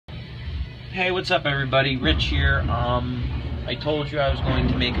Hey, what's up everybody? Rich here. I told you I was going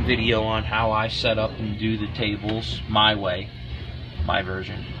to make a video on how I set up and do the tables my way, my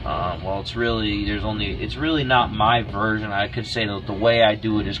version. Well, it's really not my version. I could say that the way I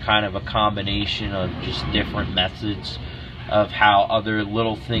do it is kind of a combination of just different methods of how other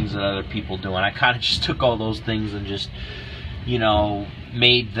little things that other people do. And I kind of just took all those things and just, you know,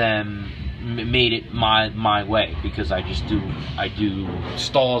 made it my way, because I do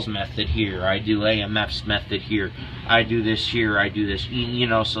Stahl's method here, I do AMF's method here, I do this here, I do this, you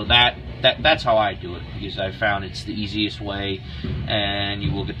know. So that's how I do it, because I found it's the easiest way, and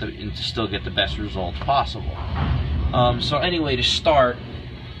you will still get the best results possible. So anyway, to start,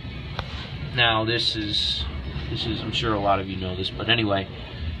 now this is I'm sure a lot of you know this, but anyway,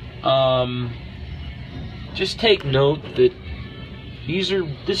 just take note that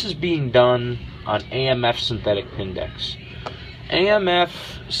this is being done on AMF synthetic Pindex. AMF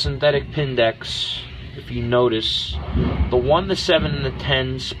synthetic Pindex, if you notice, the 1, the 7, and the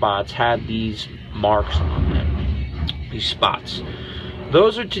 10 spots have these marks on them, these spots.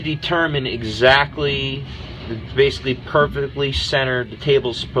 Those are to determine exactly, basically perfectly centered. The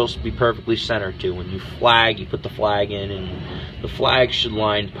table is supposed to be perfectly centered to. When you flag, you put the flag in, and the flag should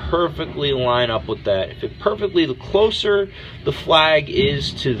perfectly line up with that. If the closer the flag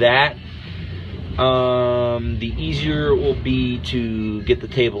is to that, the easier it will be to get the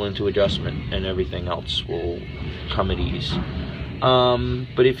table into adjustment, and everything else will come at ease.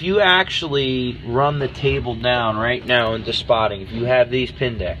 But if you actually run the table down right now into spotting, if you have these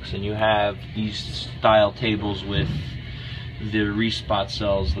Pindex and you have these style tables with the respot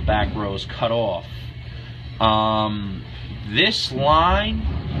cells, the back rows cut off, this line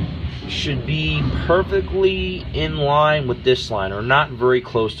should be perfectly in line with this line, or not very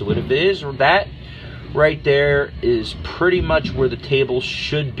close to it. If it is, that right there is pretty much where the table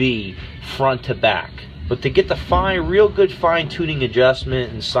should be, front to back. But to get the real good fine-tuning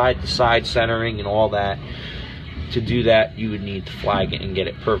adjustment and side-to-side centering and all that, to do that, you would need to flag it and get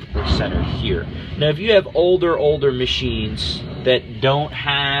it perfectly centered here. Now, if you have older machines that don't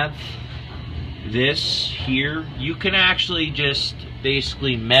have this here, you can actually just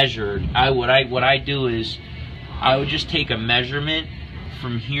basically measure. What I do is I would just take a measurement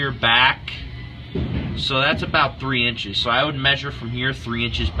from here back. So that's about 3 inches. So I would measure from here 3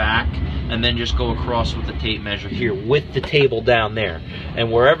 inches back, and then just go across with the tape measure here with the table down there.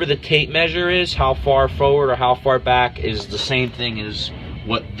 And wherever the tape measure is, how far forward or how far back, is the same thing as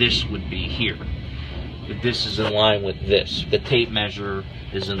what this would be here. But this is in line with this. The tape measure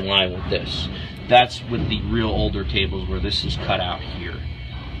is in line with this. That's with the real older tables where this is cut out here.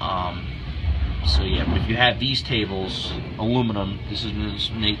 So yeah, but if you have these tables, aluminum,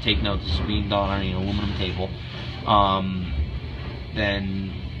 take note, this is being done on an aluminum table,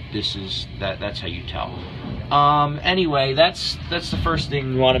 then that's how you tell. Anyway, that's the first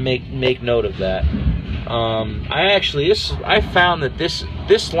thing you want to make note of that. I found that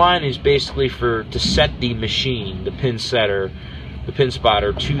this line is basically to set the machine, the pin setter, the pin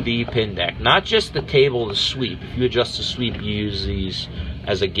spotter, to the pin deck, not just the table, the sweep. If you adjust the sweep, you use these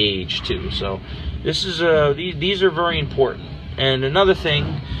as a gauge too. So these are very important. And another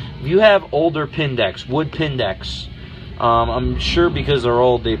thing, if you have older Pindex, wood Pindex, I'm sure because they're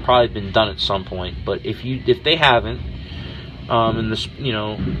old, they've probably been done at some point. But if they haven't, and this, you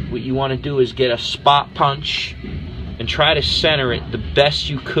know, what you want to do is get a spot punch and try to center it the best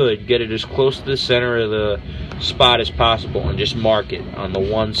you could. Get it as close to the center of the spot as possible, and just mark it on the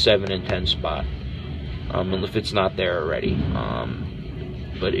 1, 7, and 10 spot. And if it's not there already.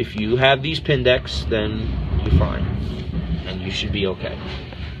 But if you have these Pindex, then you're fine, and you should be okay.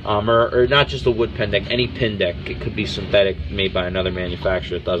 Or not just a wood Pindex, any Pindex. It could be synthetic, made by another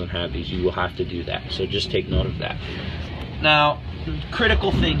manufacturer that doesn't have these. You will have to do that. So just take note of that. Now, the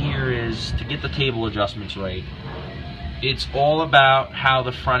critical thing here is to get the table adjustments right. It's all about how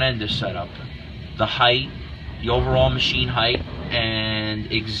the front end is set up, the height, the overall machine height,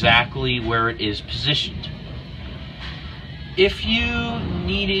 and exactly where it is positioned. If you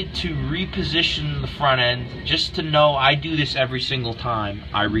needed to reposition the front end, just to know, I do this every single time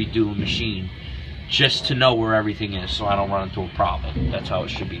I redo a machine, just to know where everything is so I don't run into a problem. That's how it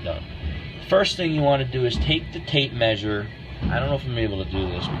should be done. First thing you want to do is take the tape measure. I don't know if I'm able to do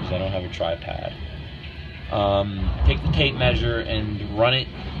this because I don't have a tripod. Take the tape measure and run it,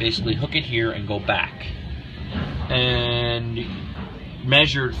 basically hook it here and go back. And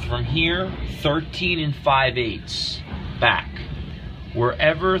measure from here 13 5/8 back.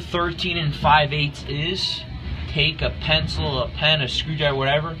 Wherever 13 5/8 is, take a pencil, a pen, a screwdriver,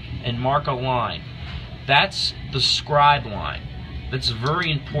 whatever, and mark a line. That's the scribe line. That's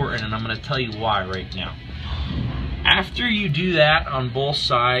very important, and I'm going to tell you why right now. After you do that on both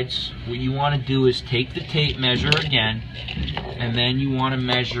sides, what you want to do is take the tape measure again, and then you want to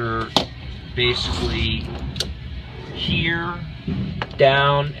measure basically here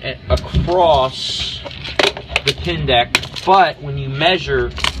down across the pin deck. But when you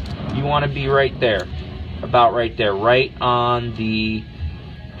measure, you want to be right there, about right there, right on the,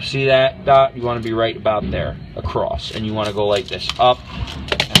 see that dot? You want to be right about there, across, and you want to go like this, up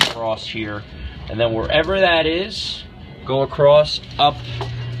and across here, and then wherever that is, go across, up,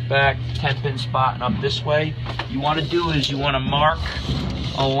 back, 10-pin spot, and up this way. You want to do is you want to mark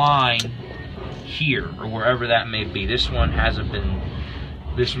a line here, or wherever that may be. This one hasn't been,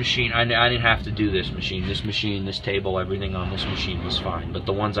 this machine, I didn't have to do this machine, this table, everything on this machine was fine, but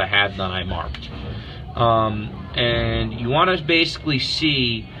the ones I have done, I marked. And you want to basically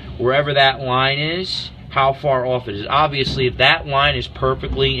see wherever that line is, how far off it is. Obviously, if that line is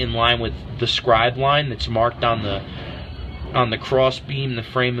perfectly in line with the scribe line that's marked on the cross beam, the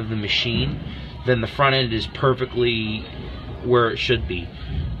frame of the machine, then the front end is perfectly where it should be.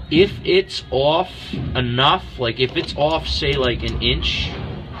 If it's off enough, like if it's off, say like an inch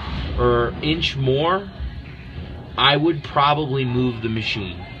or inch more, I would probably move the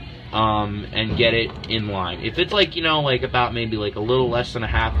machine and get it in line. If it's like, you know, like about maybe like a little less than a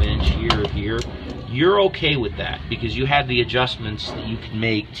 ½ inch here or here, you're okay with that because you have the adjustments that you can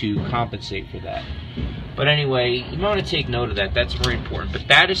make to compensate for that. But anyway, you want to take note of that. That's very important. But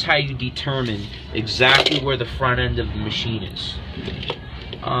that is how you determine exactly where the front end of the machine is.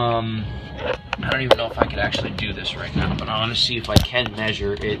 I don't even know if I could actually do this right now, but I want to see if I can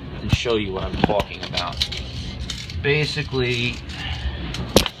measure it and show you what I'm talking about. Basically,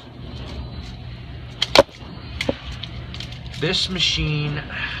 this machine,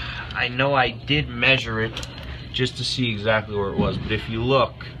 I know I did measure it just to see exactly where it was, but if you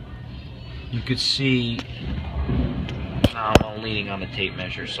look, you could see, I'm leaning on the tape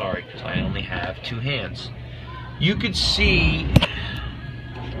measure, sorry, because I only have two hands. You can see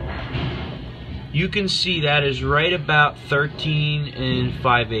that is right about 13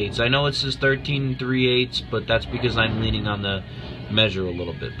 5/8. I know it says 13 3/8, but that's because I'm leaning on the measure a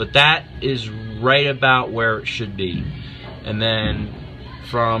little bit. But that is right about where it should be. And then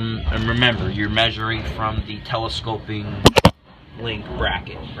and remember, you're measuring from the telescoping link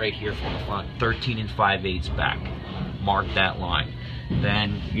bracket right here from the front, 13 5/8 back. Mark that line.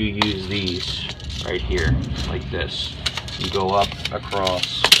 Then you use these right here, like this. You go up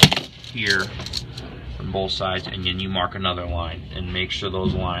across here from both sides, and then you mark another line and make sure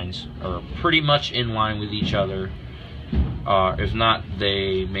those lines are pretty much in line with each other. If not,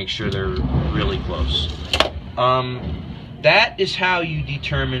 they make sure they're really close. That is how you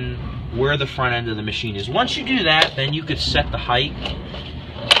determine where the front end of the machine is. Once you do that, then you could set the height.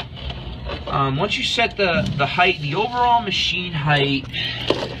 Once you set the height, the overall machine height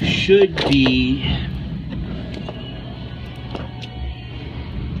should be,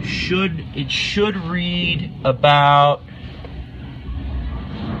 it should read about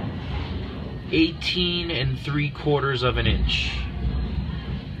 18 3/4 of an inch.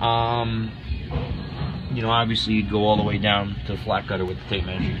 You know, obviously you'd go all the way down to the flat gutter with the tape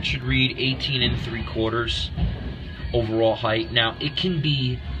measure. It should read 18 3/4 overall height. Now, it can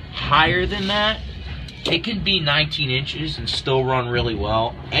be higher than that. It can be 19 inches and still run really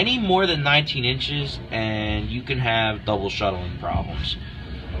well. Any more than 19 inches and you can have double shuttling problems.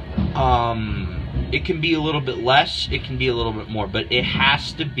 It can be a little bit less, it can be a little bit more, but it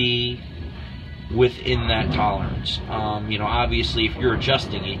has to be within that tolerance. You know, obviously if you're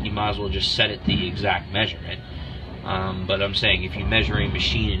adjusting it, you might as well just set it the exact measurement. But I'm saying if you measure a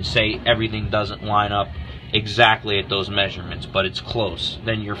machine and say everything doesn't line up exactly at those measurements, but it's close,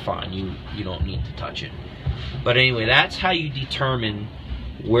 then you're fine. You don't need to touch it. But anyway, that's how you determine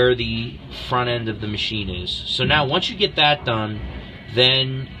where the front end of the machine is. So now once you get that done,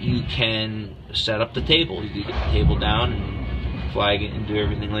 then you can set up the table. You can get the table down and flag it and do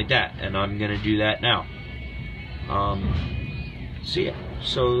everything like that. And I'm gonna do that now. So yeah,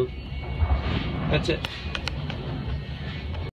 so that's it.